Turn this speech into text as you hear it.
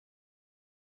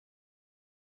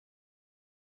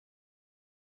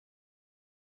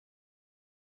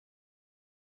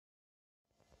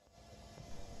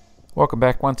Welcome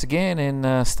back once again,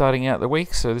 and starting out the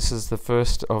week. So this is the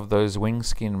first of those wing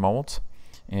skin molds,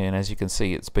 and as you can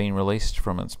see, it's been released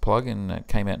from its plug and it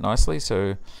came out nicely.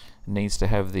 So it needs to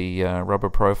have the rubber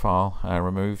profile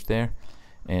removed there,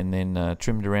 and then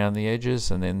trimmed around the edges,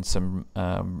 and then some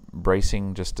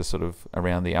bracing just to sort of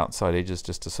around the outside edges,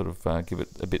 just to sort of give it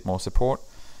a bit more support,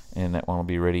 and that one will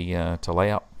be ready to lay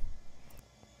up.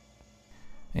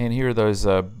 And here are those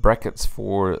brackets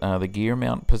for the gear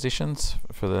mount positions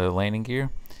for the landing gear,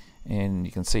 and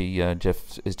you can see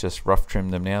Jeff is just rough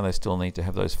trimmed them now. They still need to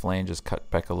have those flanges cut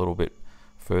back a little bit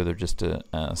further just to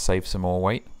save some more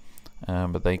weight,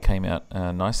 but they came out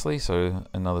nicely, so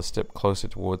another step closer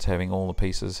towards having all the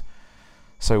pieces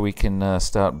so we can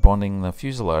start bonding the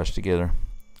fuselage together.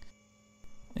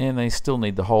 And they still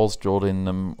need the holes drilled in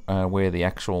them where the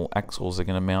actual axles are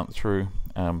going to mount through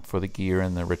for the gear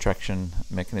and the retraction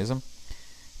mechanism.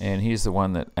 And here's the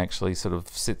one that actually sort of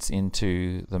sits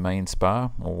into the main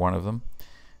spar, or one of them.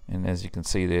 And as you can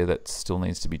see there, that still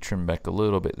needs to be trimmed back a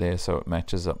little bit there so it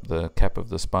matches up the cap of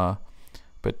the spar.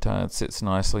 But it sits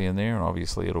nicely in there, and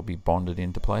obviously it'll be bonded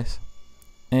into place.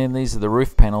 And these are the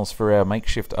roof panels for our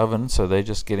makeshift oven, so they're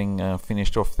just getting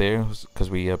finished off there because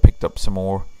we picked up some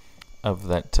more of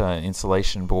that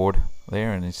insulation board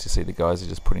there, and as you see, the guys are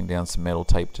just putting down some metal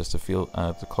tape just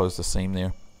to close the seam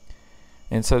there.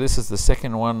 And so this is the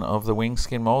second one of the wing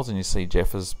skin molds, and you see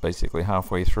Jeff is basically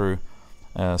halfway through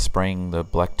spraying the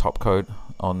black top coat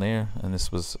on there, and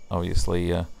this was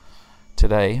obviously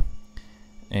today,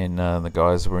 and the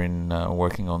guys were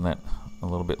working on that a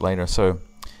little bit later. So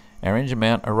our engine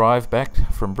mount arrived back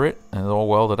from Brit and it's all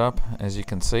welded up, as you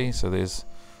can see. So there's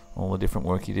all the different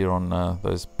work he did on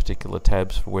those particular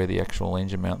tabs for where the actual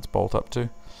engine mounts bolt up to,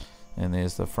 and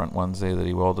there's the front ones there that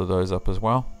he welded those up as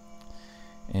well.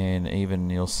 And even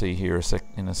you'll see here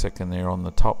in a second there on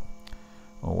the top,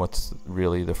 or what's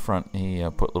really the front, he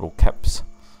put little caps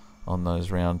on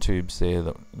those round tubes there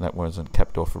that wasn't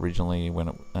capped off originally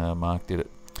when Mark did it.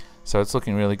 So it's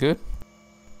looking really good.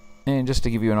 And just to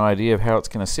give you an idea of how it's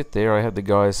going to sit there, I had the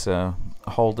guys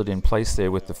hold it in place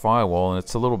there with the firewall, and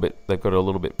it's a little bit, they've got a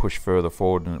little bit pushed further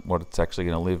forward than what it's actually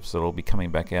going to live, so it'll be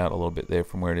coming back out a little bit there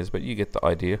from where it is, but you get the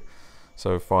idea.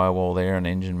 So firewall there and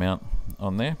engine mount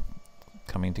on there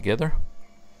coming together,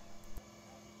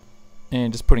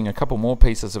 and just putting a couple more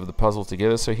pieces of the puzzle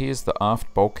together. So here's the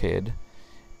aft bulkhead,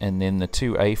 and then the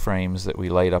two A-frames that we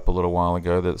laid up a little while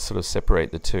ago that sort of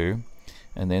separate the two,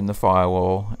 and then the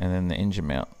firewall, and then the engine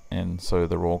mount. And so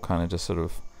they're all kind of just sort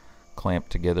of clamped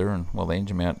together, and well, the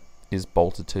engine mount is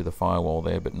bolted to the firewall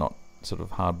there, but not sort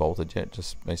of hard bolted yet,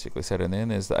 just basically set in there.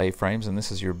 And there's the A-frames, and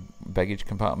this is your baggage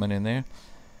compartment in there,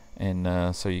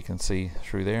 and so you can see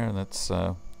through there, and that's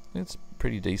it's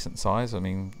pretty decent size. I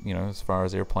mean, you know, as far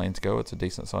as airplanes go, it's a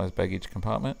decent sized baggage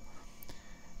compartment.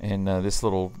 And this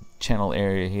little channel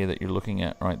area here that you're looking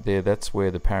at right there, that's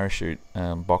where the parachute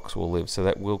box will live, so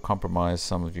that will compromise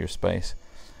some of your space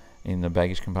in the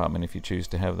baggage compartment if you choose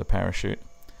to have the parachute,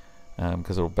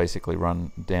 because it'll basically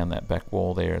run down that back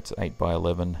wall there. It's 8 by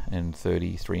 11 and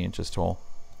 33 inches tall.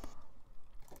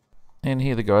 And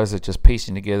here the guys are just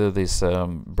piecing together this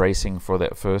bracing for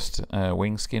that first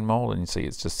wing skin mold, and you see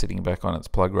it's just sitting back on its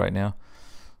plug right now,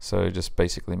 so just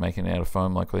basically making it out of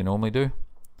foam like they normally do.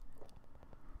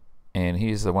 And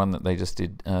here's the one that they just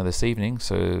did this evening,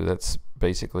 so that's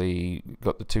basically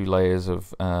got the two layers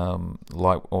of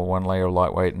one layer of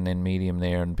lightweight and then medium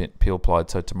there, and peel plied,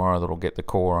 so tomorrow that'll get the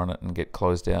core on it and get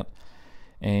closed out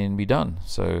and be done.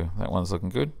 So that one's looking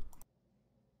good.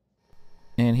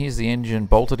 And here's the engine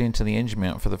bolted into the engine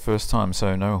mount for the first time,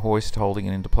 so no hoist holding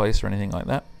it into place or anything like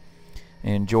that.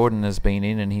 And Jordan has been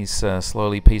in, and he's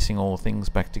slowly piecing all the things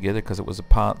back together because it was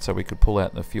apart, so we could pull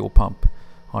out the fuel pump,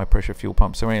 high pressure fuel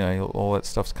pump. So anyway, all that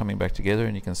stuff's coming back together,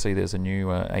 and you can see there's a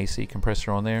new AC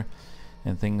compressor on there,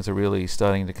 and things are really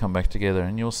starting to come back together,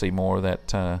 and you'll see more of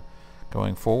that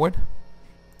going forward.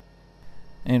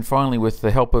 And finally, with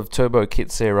the help of Turbo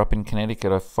Kits there up in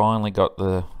Connecticut, I finally got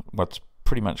what's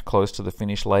pretty much close to the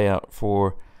finished layout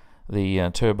for the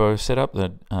turbo setup,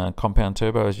 the compound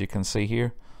turbo, as you can see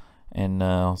here, and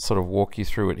I'll sort of walk you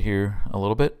through it here a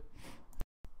little bit.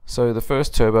 So the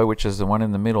first turbo, which is the one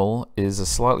in the middle, is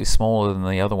slightly smaller than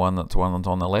the other one, that's the one that's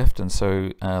on the left, and so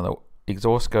the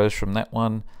exhaust goes from that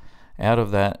one out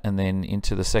of that and then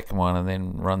into the second one, and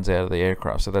then runs out of the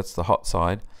aircraft. So that's the hot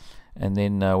side. And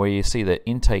then where you see the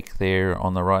intake there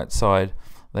on the right side,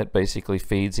 that basically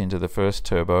feeds into the first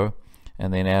turbo,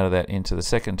 and then out of that into the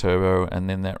second turbo, and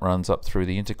then that runs up through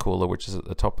the intercooler, which is at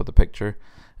the top of the picture,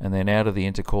 and then out of the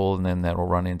intercooler, and then that'll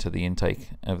run into the intake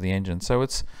of the engine. So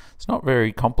it's not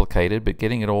very complicated, but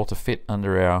getting it all to fit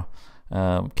under our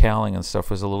cowling and stuff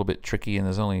was a little bit tricky, and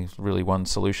there's only really one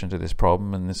solution to this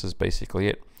problem, and this is basically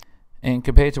it. And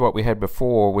compared to what we had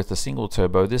before with the single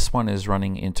turbo, this one is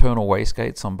running internal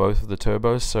wastegates on both of the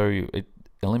turbos, so it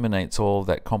eliminates all of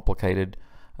that complicated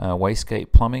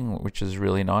wastegate plumbing, which is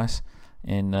really nice,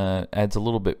 and adds a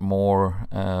little bit more,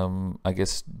 I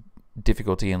guess,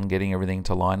 difficulty in getting everything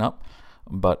to line up,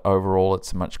 but overall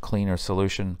it's a much cleaner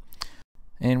solution.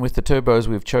 And with the turbos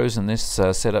we've chosen, this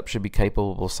setup should be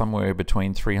capable somewhere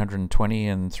between 320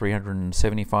 and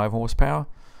 375 horsepower,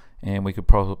 and we could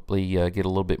probably get a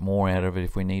little bit more out of it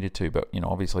if we needed to, but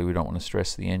obviously we don't want to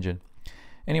stress the engine.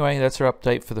 Anyway, that's our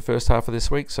update for the first half of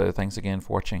this week, so thanks again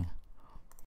for watching.